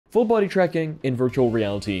Full body tracking in virtual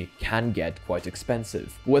reality can get quite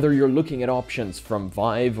expensive. Whether you're looking at options from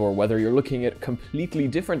Vive or whether you're looking at completely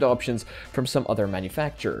different options from some other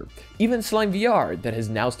manufacturer. Even Slime VR that has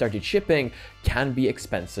now started shipping can be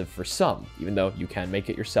expensive for some, even though you can make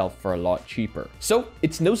it yourself for a lot cheaper. So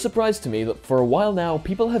it's no surprise to me that for a while now,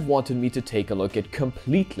 people have wanted me to take a look at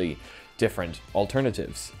completely different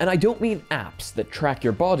alternatives. And I don't mean apps that track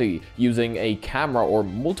your body using a camera or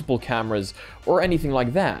multiple cameras or anything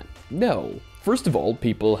like that. No. First of all,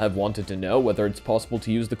 people have wanted to know whether it's possible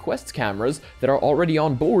to use the Quest's cameras that are already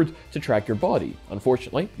on board to track your body.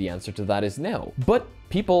 Unfortunately, the answer to that is no. But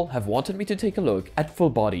people have wanted me to take a look at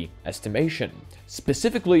full body estimation,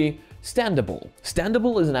 specifically Standable.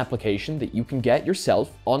 Standable is an application that you can get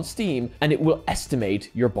yourself on Steam and it will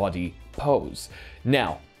estimate your body pose.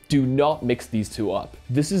 Now, do not mix these two up.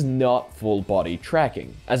 This is not full body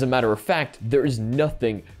tracking. As a matter of fact, there is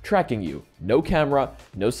nothing tracking you. No camera,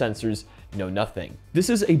 no sensors, no nothing. This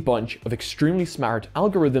is a bunch of extremely smart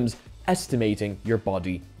algorithms estimating your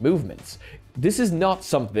body movements. This is not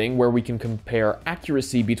something where we can compare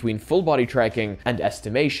accuracy between full body tracking and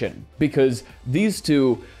estimation, because these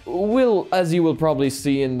two will, as you will probably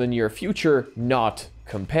see in the near future, not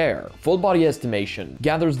compare. Full body estimation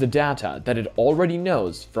gathers the data that it already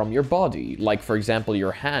knows from your body, like for example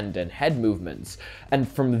your hand and head movements, and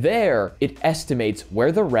from there it estimates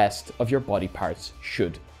where the rest of your body parts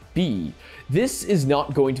should be. This is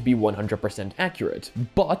not going to be 100% accurate,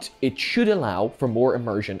 but it should allow for more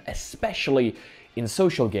immersion, especially in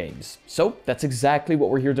social games. So that's exactly what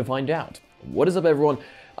we're here to find out. What is up everyone?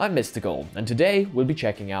 I'm Mysticle, and today we'll be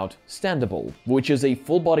checking out Standable, which is a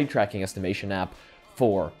full body tracking estimation app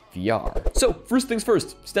for VR. So first things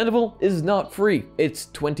first, Standable is not free. It's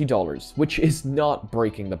 $20, which is not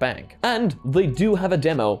breaking the bank. And they do have a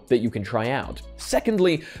demo that you can try out.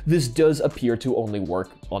 Secondly, this does appear to only work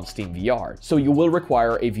on Steam VR, so you will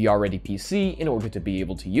require a VR-ready PC in order to be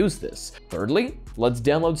able to use this. Thirdly, let's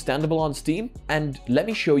download Standable on Steam, and let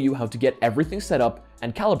me show you how to get everything set up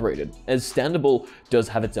and calibrated, as Standable does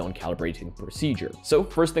have its own calibrating procedure. So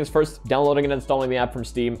first things first, downloading and installing the app from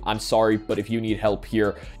Steam. I'm sorry, but if you need help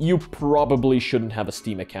here, you probably shouldn't have a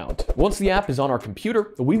Steam account. Once the app is on our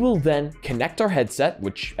computer, we will then connect our headset,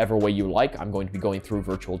 whichever way you like. I'm going to be going through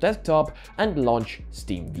virtual desktop, and launch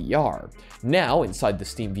Steam VR. Now, inside the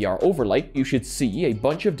Steam VR overlay, you should see a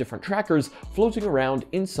bunch of different trackers floating around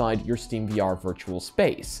inside your Steam VR virtual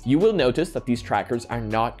space. You will notice that these trackers are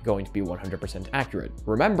not going to be 100% accurate.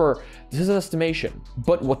 Remember, this is an estimation,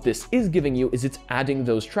 but what this is giving you is it's adding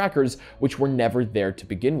those trackers which were never there to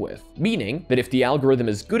begin with. Meaning that if the algorithm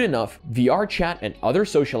is good enough, VRChat and other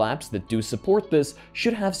social apps that do support this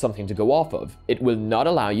should have something to go off of. It will not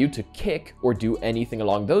allow you to kick or do anything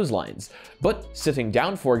along those lines, but sitting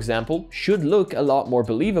down, for example, should look a lot more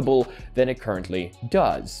believable than it currently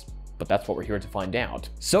does. But that's what we're here to find out.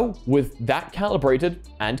 So with that calibrated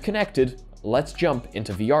and connected, let's jump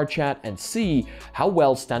into VRChat and see how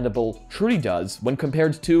well Standable truly does when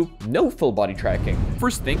compared to no full body tracking.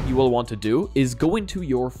 First thing you will want to do is go into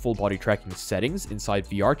your full body tracking settings inside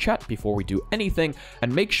VRChat before we do anything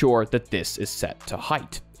and make sure that this is set to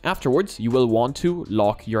height. Afterwards, you will want to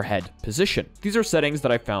lock your head position. These are settings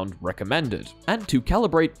that I found recommended. And to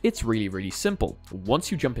calibrate, it's really simple. Once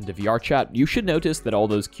you jump into VRChat, you should notice that all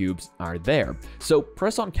those cubes are there. So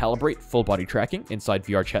press on Calibrate Full Body Tracking inside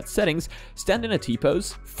VRChat settings, stand in a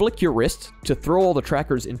T-pose, flick your wrist to throw all the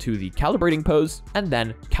trackers into the calibrating pose, and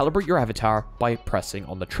then calibrate your avatar by pressing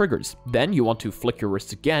on the triggers. Then you want to flick your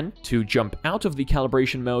wrist again to jump out of the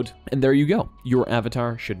calibration mode, and there you go. Your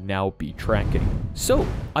avatar should now be tracking. So,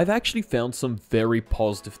 I've actually found some very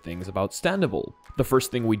positive things about Standable. The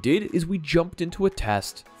first thing we did is we jumped into a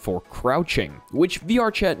test for crouching, which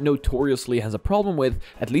VRChat notoriously has a problem with,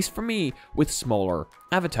 at least for me, with smaller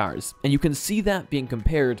avatars. And you can see that being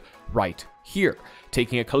compared right here.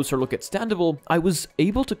 Taking a closer look at Standable, I was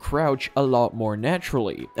able to crouch a lot more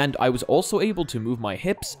naturally, and I was also able to move my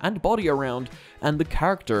hips and body around, and the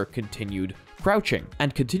character continued crouching.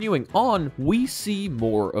 And continuing on, we see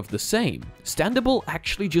more of the same. Standable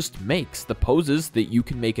actually just makes the poses that you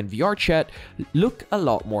can make in VRChat look a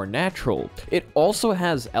lot more natural. It also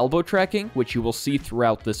has elbow tracking, which you will see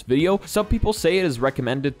throughout this video. Some people say it is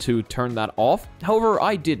recommended to turn that off. However,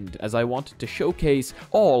 I didn't, as I wanted to showcase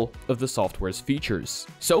all of the software's features.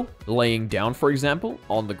 So, laying down, for example,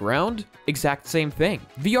 on the ground, exact same thing.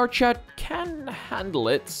 VRChat can handle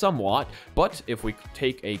it somewhat, but if we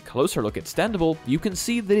take a closer look at Standable, you can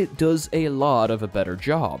see that it does a lot of a better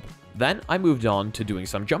job. Then I moved on to doing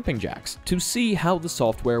some jumping jacks to see how the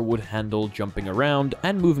software would handle jumping around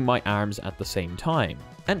and moving my arms at the same time.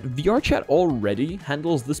 And VRChat already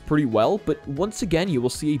handles this pretty well, but once again, you will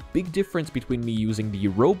see a big difference between me using the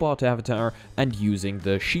robot avatar and using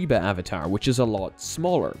the Shiba avatar, which is a lot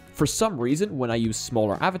smaller. For some reason, when I use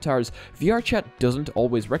smaller avatars, VRChat doesn't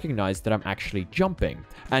always recognize that I'm actually jumping,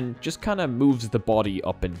 and just kind of moves the body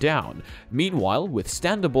up and down. Meanwhile, with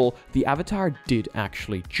Standable, the avatar did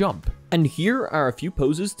actually jump. And here are a few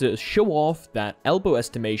poses to show off that elbow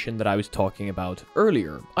estimation that I was talking about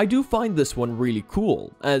earlier. I do find this one really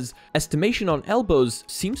cool, as estimation on elbows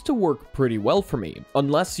seems to work pretty well for me,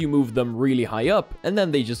 unless you move them really high up, and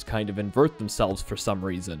then they just kind of invert themselves for some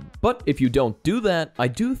reason. But if you don't do that, I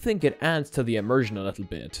do think it adds to the immersion a little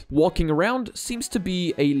bit. Walking around seems to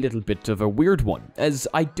be a little bit of a weird one, as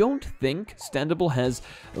I don't think Standable has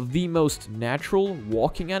the most natural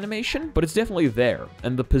walking animation, but it's definitely there,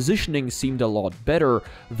 and the positioning seemed a lot better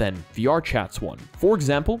than VRChat's one. For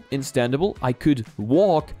example, in Standable, I could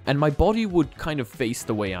walk and my body would kind of face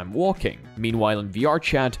the way I'm walking. Meanwhile, in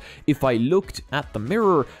VRChat, if I looked at the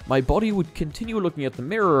mirror, my body would continue looking at the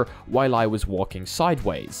mirror while I was walking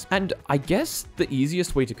sideways. And I guess the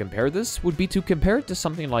easiest way to compare this would be to compare it to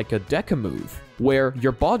something like a Deca move, where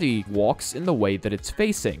your body walks in the way that it's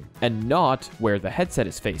facing, and not where the headset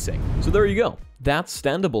is facing. So there you go. That's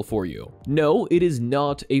Standable for you. No, it is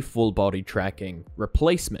not a full body tracking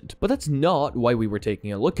replacement, but that's not why we were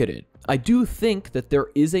taking a look at it. I do think that there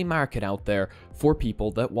is a market out there for people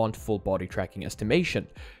that want full body tracking estimation.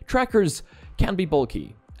 Trackers can be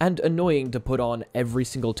bulky and annoying to put on every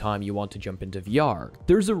single time you want to jump into VR.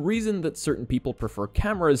 There's a reason that certain people prefer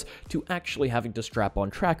cameras to actually having to strap on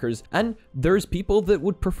trackers, and there's people that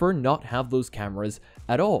would prefer not have those cameras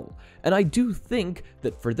at all. And I do think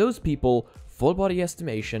that for those people, full body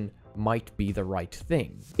estimation might be the right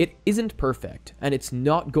thing. It isn't perfect, and it's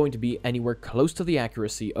not going to be anywhere close to the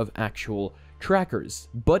accuracy of actual trackers,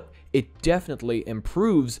 but it definitely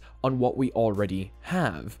improves on what we already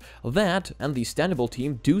have. That and the Standable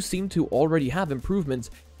team do seem to already have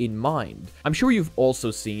improvements in mind. I'm sure you've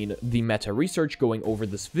also seen the Meta research going over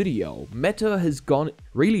this video. Meta has gone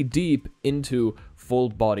really deep into full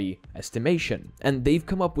body estimation, and they've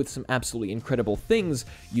come up with some absolutely incredible things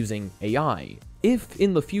using AI. If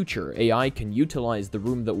in the future AI can utilize the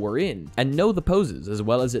room that we're in and know the poses as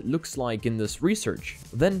well as it looks like in this research,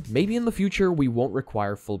 then maybe in the future we won't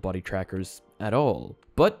require full body trackers at all.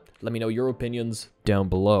 But let me know your opinions down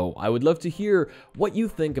below. I would love to hear what you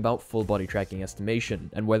think about full body tracking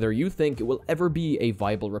estimation and whether you think it will ever be a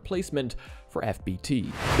viable replacement for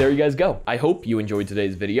FBT. There you guys go. I hope you enjoyed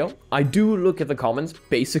today's video. I do look at the comments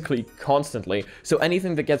basically constantly, so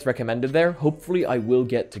anything that gets recommended there, hopefully I will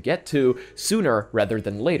get to sooner rather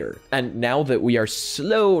than later. And now that we are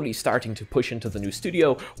slowly starting to push into the new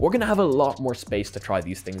studio, we're gonna have a lot more space to try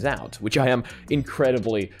these things out, which I am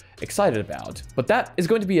incredibly excited about. But that is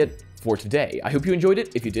going to be it for today. I hope you enjoyed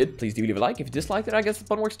it. If you did, please do leave a like. If you disliked it, I guess the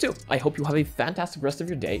fun works too. I hope you have a fantastic rest of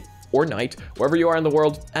your day or night, wherever you are in the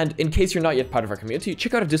world. And in case you're not yet part of our community,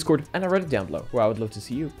 check out our Discord and our Reddit down below, where I would love to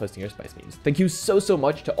see you posting your spice memes. Thank you so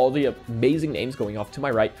much to all the amazing names going off to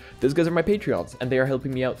my right. Those guys are my Patreons, and they are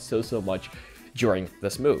helping me out so much during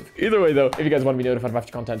this move. Either way though, if you guys want to be notified of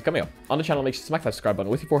future content coming up on the channel, make sure to smack that subscribe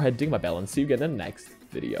button with your forehead, ding my bell, and see you again in the next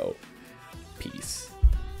video. Peace.